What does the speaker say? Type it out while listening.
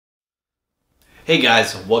Hey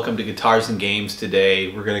guys, welcome to Guitars and Games.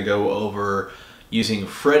 Today we're going to go over using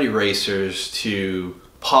fret erasers to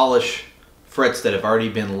polish frets that have already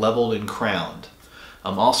been leveled and crowned.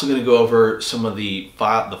 I'm also going to go over some of the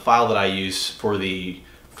file that I use for the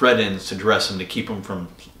fret ends to dress them to keep them from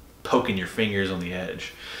poking your fingers on the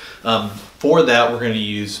edge. For that we're going to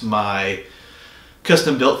use my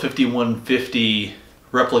custom built 5150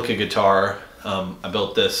 replica guitar. I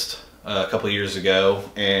built this a couple of years ago,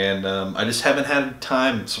 and I just haven't had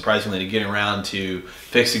time, surprisingly, to get around to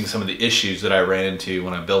fixing some of the issues that I ran into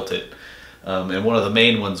when I built it. And one of the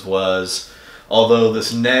main ones was, although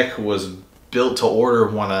this neck was built to order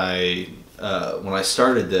when I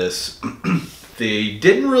started this, they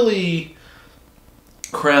didn't really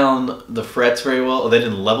crown the frets very well. They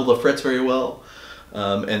didn't level the frets very well,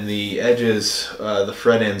 and the edges, the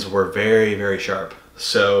fret ends were very, very sharp.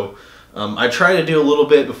 So I tried to do a little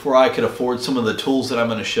bit before I could afford some of the tools that I'm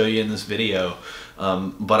going to show you in this video,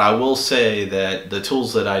 but I will say that the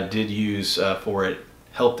tools that I did use for it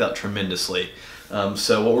helped out tremendously.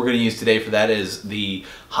 So what we're going to use today for that is the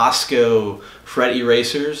Hosco fret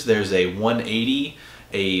erasers. There's a 180,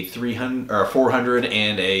 a 300, or a 400,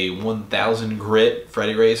 and a 1000 grit fret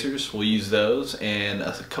erasers. We'll use those, and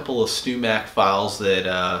a couple of StewMac files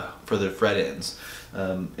that for the fret ends.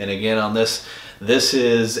 And again, on this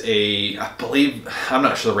is a, I believe, I'm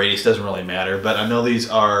not sure the radius, doesn't really matter, but I know these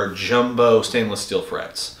are jumbo stainless steel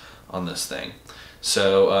frets on this thing.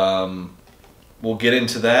 So we'll get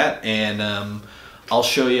into that, and I'll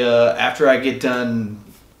show you after I get done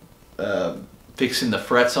fixing the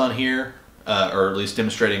frets on here, or at least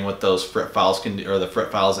demonstrating what those fret files can do, or the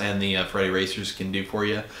fret files and the fret erasers can do for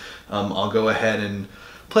you. I'll go ahead and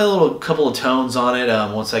play a couple of tones on it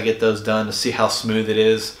once I get those done to see how smooth it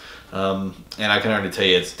is. And I can already tell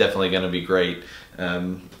you it's definitely going to be great.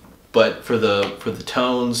 But for the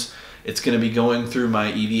tones, it's going to be going through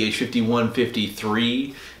my EVH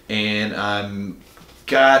 5153, and I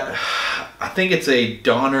think it's a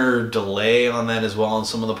Donner delay on that as well on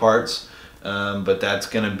some of the parts. But that's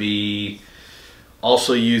going to be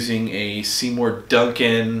also using a Seymour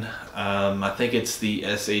Duncan. I think it's the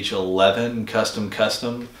SH11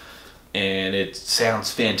 custom, and it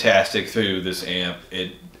sounds fantastic through this amp.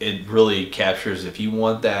 It really captures, if you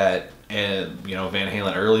want that, and you know,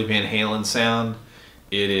 early Van Halen sound,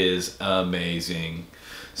 it is amazing.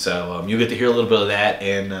 So you'll get to hear a little bit of that,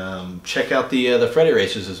 and check out the fret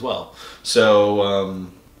erasers as well. So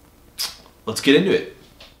let's get into it.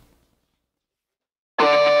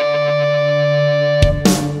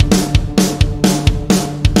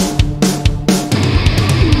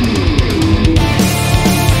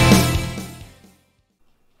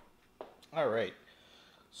 All right.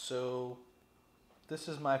 So this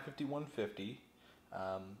is my 5150.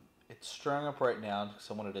 It's strung up right now because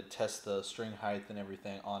I wanted to test the string height and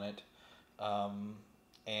everything on it.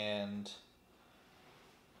 And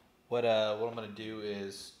what I'm going to do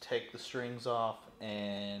is take the strings off,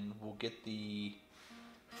 and we'll get the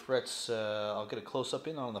frets. I'll get a close-up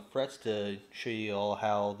in on the frets to show you all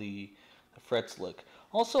how the frets look.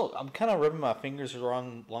 Also, I'm kind of rubbing my fingers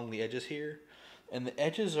along the edges here, and the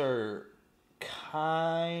edges are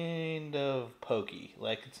kind of pokey.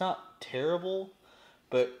 Like, it's not terrible,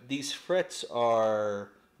 but these frets are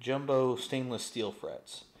jumbo stainless steel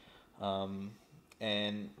frets. And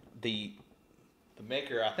the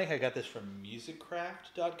maker, I think I got this from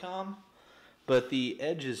musicraft.com, but the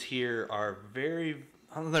edges here are very,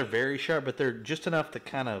 I don't know, they're very sharp, but they're just enough to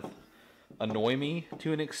kind of annoy me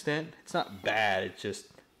to an extent. It's not bad, it's just,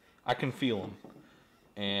 I can feel them.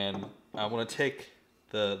 And I want to take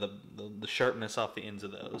the sharpness off the ends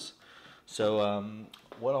of those. So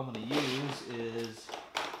what I'm going to use is,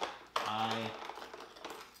 I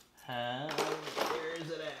have, where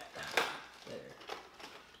is it at? There.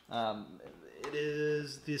 It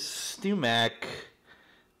is this StewMac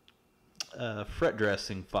fret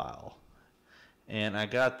dressing file. And I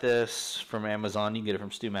got this from Amazon. You can get it from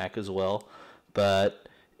StewMac as well. But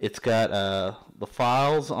it's got the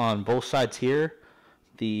files on both sides here.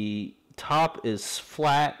 The top is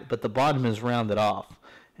flat, but the bottom is rounded off,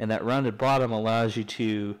 and that rounded bottom allows you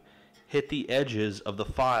to hit the edges of the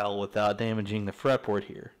file without damaging the fretboard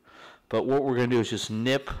here. But what we're going to do is just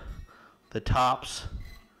nip the tops,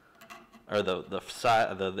 or the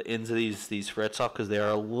side, the ends of these frets off, because they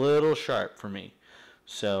are a little sharp for me.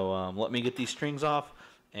 So let me get these strings off,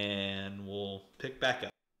 and we'll pick back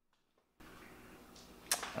up.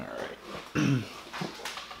 All right.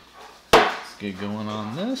 Let's get going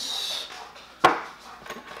on this.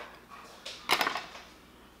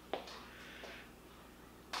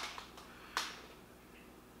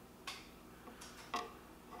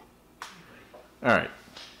 All right.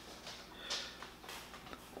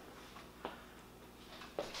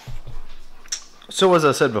 So as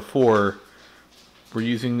I said before, we're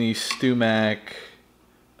using these StewMac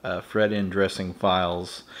fret-in dressing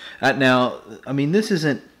files. Now, I mean, this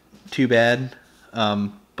isn't too bad,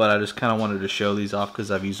 but I just kind of wanted to show these off because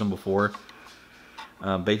I've used them before.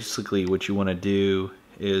 Basically, what you want to do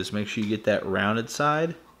is make sure you get that rounded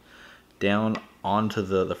side down onto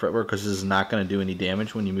the fretboard, because this is not going to do any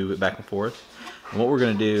damage when you move it back and forth. And what we're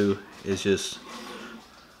going to do is just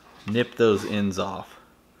nip those ends off,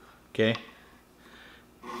 okay?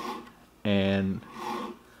 And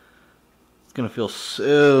it's going to feel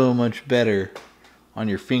so much better on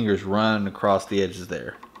your fingers running across the edges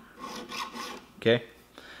there, okay?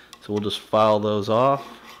 So we'll just file those off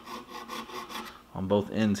on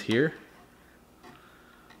both ends here.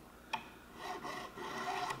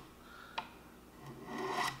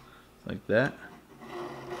 Like that.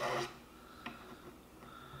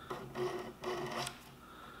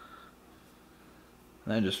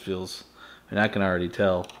 And that just feels, and I can already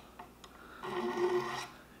tell,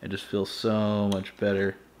 it just feels so much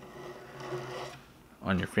better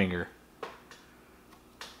on your finger.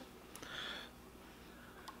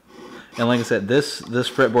 And like I said, this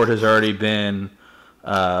fretboard has already been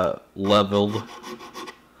leveled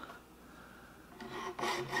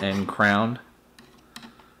and crowned.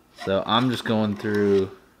 So I'm just going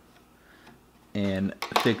through and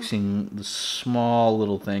fixing the small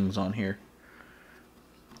little things on here.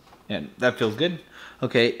 And that feels good.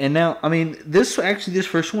 Okay, and now, I mean, this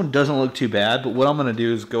first one doesn't look too bad, but what I'm going to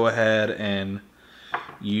do is go ahead and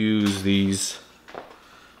use these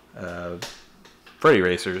fret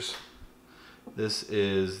erasers. This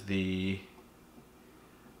is the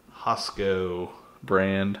Hosco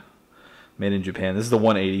brand, made in Japan. This is the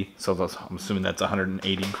 180, so I'm assuming that's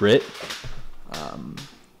 180 grit.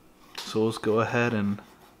 So let's go ahead and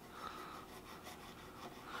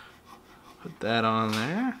put that on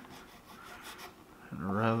there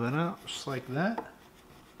and rub it up just like that.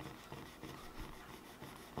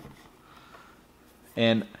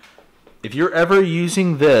 And if you're ever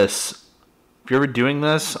using this, if you're ever doing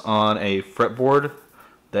this on a fretboard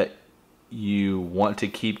that you want to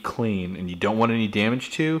keep clean and you don't want any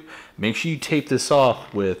damage to, make sure you tape this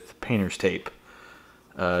off with painter's tape.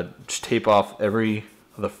 Just tape off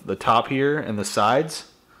the top here and the sides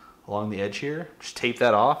along the edge here. Just tape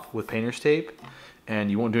that off with painter's tape and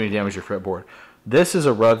you won't do any damage to your fretboard. This is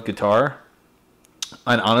a rugged guitar,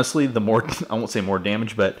 and honestly, the more, I won't say more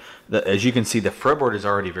damage, but as you can see, the fretboard is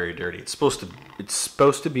already very dirty. It's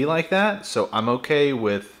supposed to be like that, so I'm okay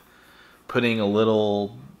with putting a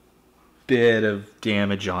little bit of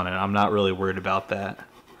damage on it. I'm not really worried about that.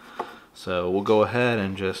 So we'll go ahead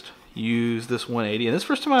and just use this 180. And this is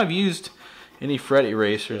the first time I've used any fret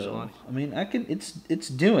erasers on. I mean, it's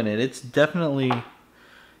doing it. It's definitely,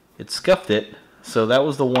 it scuffed it. So that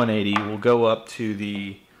was the 180. We'll go up to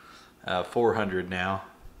the 400 now,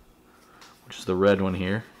 which is the red one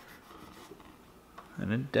here.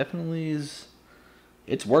 And it definitely is,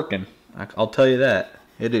 it's working. I'll tell you that.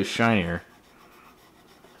 It is shinier.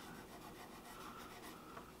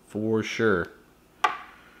 For sure.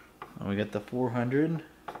 And we got the 400.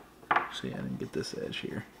 Actually, I didn't get this edge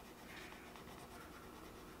here.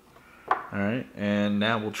 Alright, and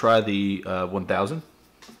now we'll try the 1000.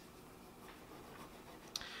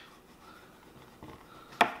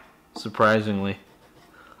 Surprisingly,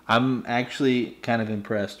 I'm actually kind of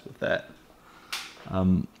impressed with that.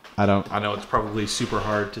 I know it's probably super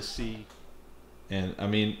hard to see, and I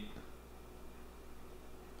mean,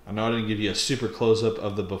 I know I didn't give you a super close-up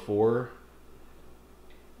of the before.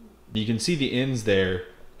 You can see the ends there,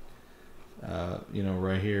 you know,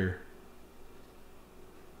 right here,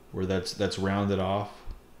 where that's rounded off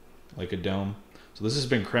like a dome. So this has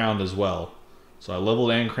been crowned as well. So I leveled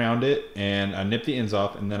and crowned it, and I nipped the ends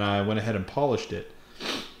off, and then I went ahead and polished it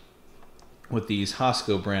with these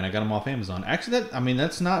Hosco brand. I got them off Amazon. Actually,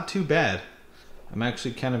 that's not too bad. I'm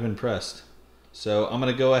actually kind of impressed. So I'm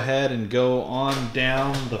gonna go ahead and go on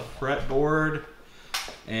down the fretboard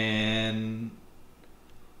and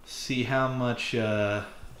see how much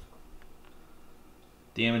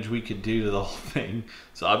damage we could do to the whole thing.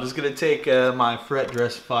 So I'm just gonna take my fret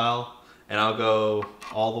dress file, and I'll go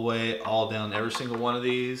all the way, all down every single one of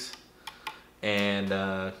these, and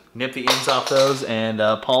nip the ends off those and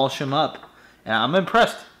polish them up. And I'm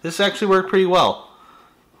impressed. This actually worked pretty well.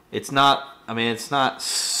 It's not, I mean, it's not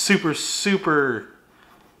super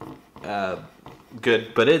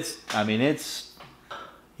good, but it's, I mean, it's,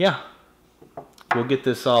 yeah. We'll get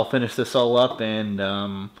this all, finish this all up, and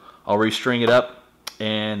I'll restring it up,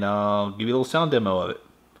 and I'll give you a little sound demo of it.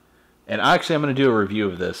 And actually, I'm going to do a review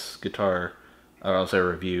of this guitar. Or I'll say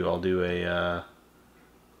review. I'll do a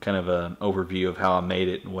kind of an overview of how I made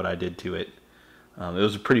it and what I did to it. It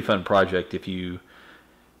was a pretty fun project if you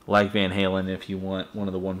like Van Halen. If you want one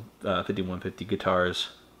of the 5150 guitars,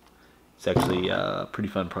 it's actually a pretty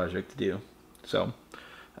fun project to do. So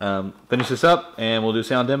finish this up and we'll do a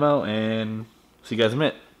sound demo and see you guys in a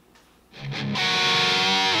minute.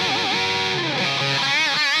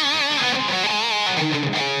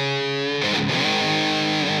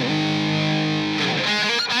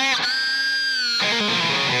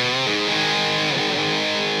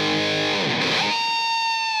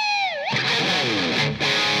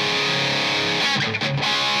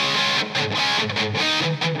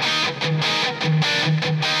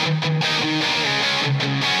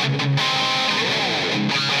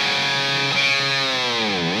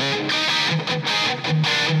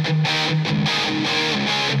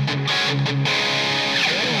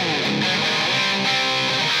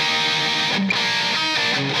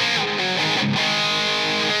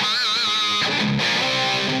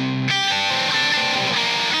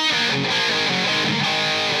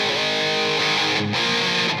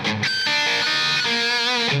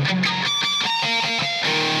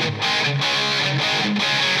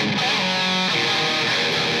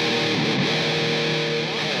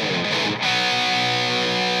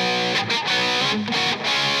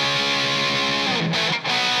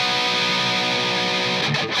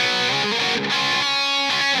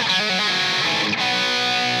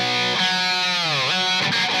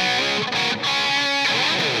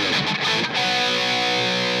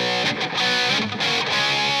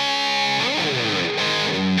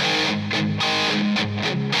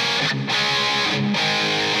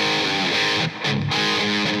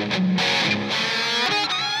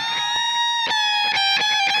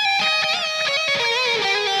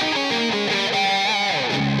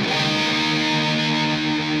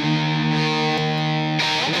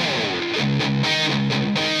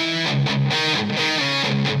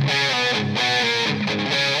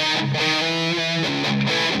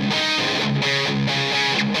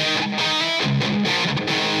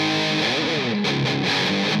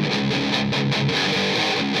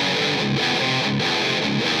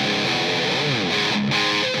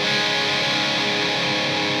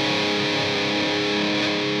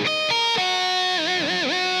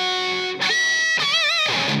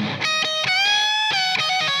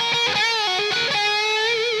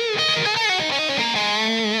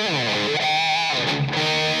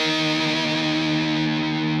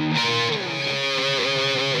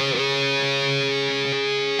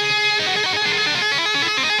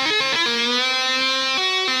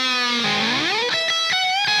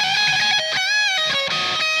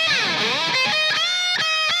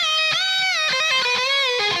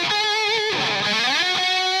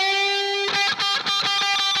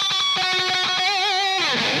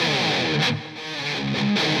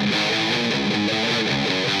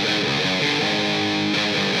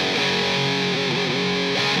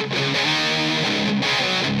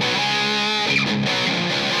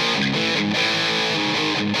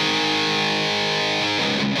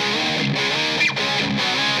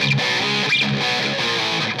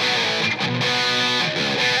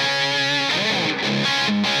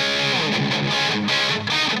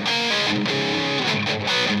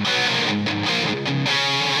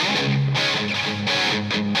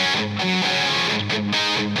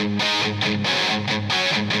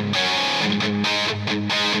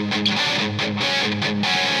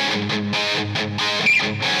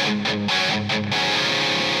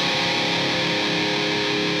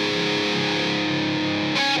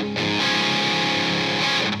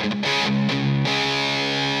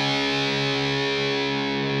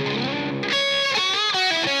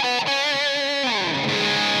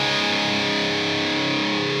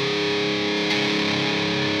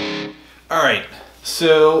 Alright,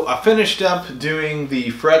 so I finished up doing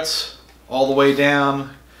the frets all the way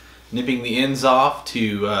down, nipping the ends off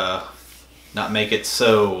to not make it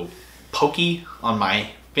so pokey on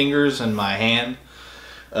my fingers and my hand.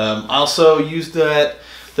 I also used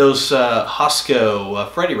those Hosco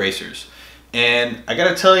fret erasers, and I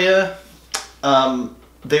gotta tell you,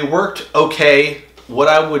 they worked okay. What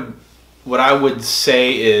I would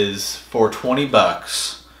say is for 20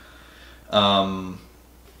 bucks,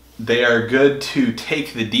 they are good to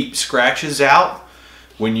take the deep scratches out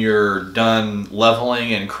when you're done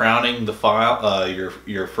leveling and crowning the file,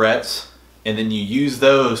 your frets, and then you use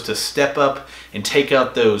those to step up and take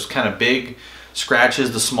out those kind of big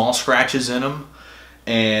scratches, the small scratches in them.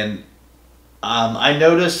 And I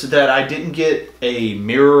noticed that I didn't get a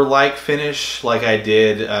mirror-like finish like I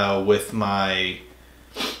did with my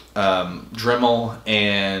Dremel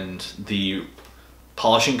and the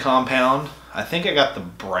polishing compound. I think I got the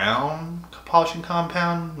brown polishing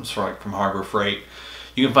compound. It's from Harbor Freight.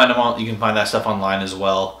 You can find them on. You can find that stuff online as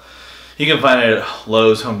well. You can find it at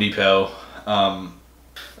Lowe's, Home Depot.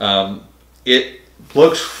 It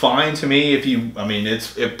looks fine to me. I mean,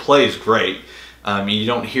 it plays great. You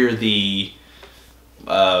don't hear the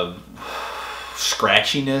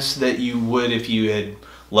scratchiness that you would if you had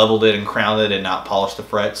leveled it and crowned it and not polished the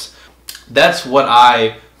frets. That's what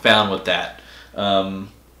I found with that.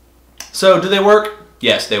 So do they work?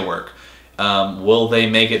 Yes, they work. Will they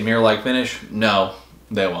make it mirror-like finish? No,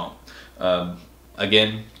 they won't.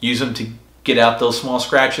 Again, use them to get out those small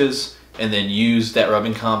scratches, and then use that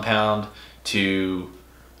rubbing compound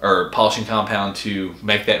or polishing compound to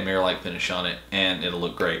make that mirror-like finish on it, and it'll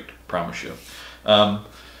look great, promise you.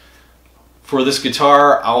 For this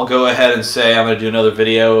guitar, I'll go ahead and say I'm going to do another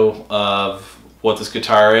video of what this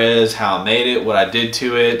guitar is, how I made it, what I did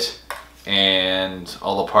to it, and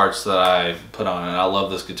all the parts that I put on it. I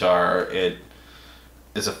love this guitar. It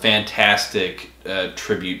is a fantastic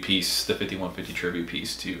tribute piece, the 5150 tribute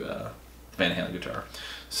piece to Van Halen guitar.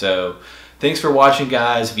 So thanks for watching,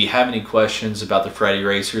 guys. If you have any questions about the fret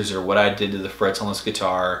erasers or what I did to the frets on this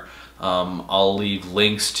guitar, I'll leave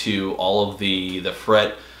links to all of the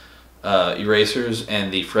fret erasers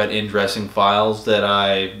and the fret end dressing files that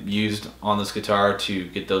I used on this guitar to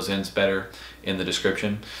get those ends better in the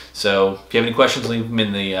description. So if you have any questions, leave them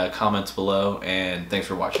in the comments below, and thanks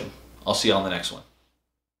for watching. I'll see you on the next one.